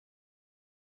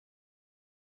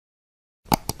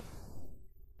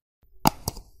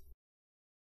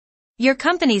Your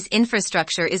company's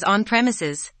infrastructure is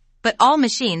on-premises, but all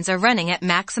machines are running at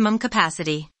maximum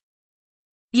capacity.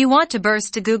 You want to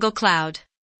burst to Google Cloud.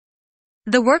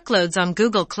 The workloads on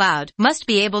Google Cloud must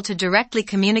be able to directly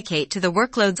communicate to the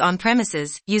workloads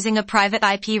on-premises using a private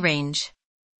IP range.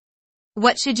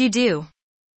 What should you do?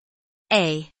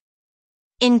 A.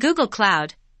 In Google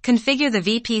Cloud, configure the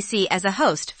VPC as a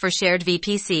host for Shared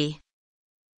VPC.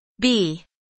 B.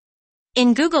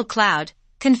 In Google Cloud,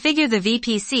 configure the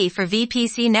VPC for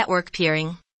VPC network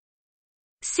peering.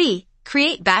 C.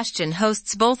 Create Bastion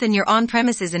hosts both in your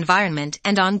on-premises environment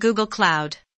and on Google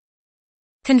Cloud.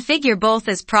 Configure both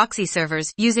as proxy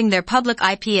servers using their public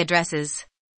IP addresses.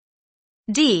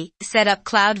 D. Set up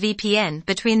Cloud VPN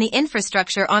between the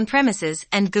infrastructure on-premises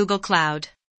and Google Cloud.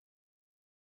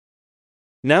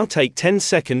 Now take 10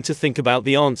 seconds to think about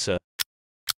the answer.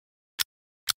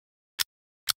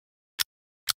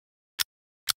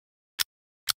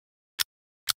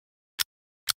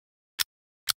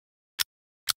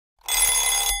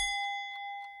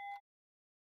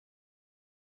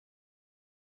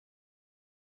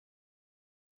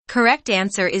 Correct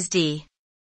answer is D.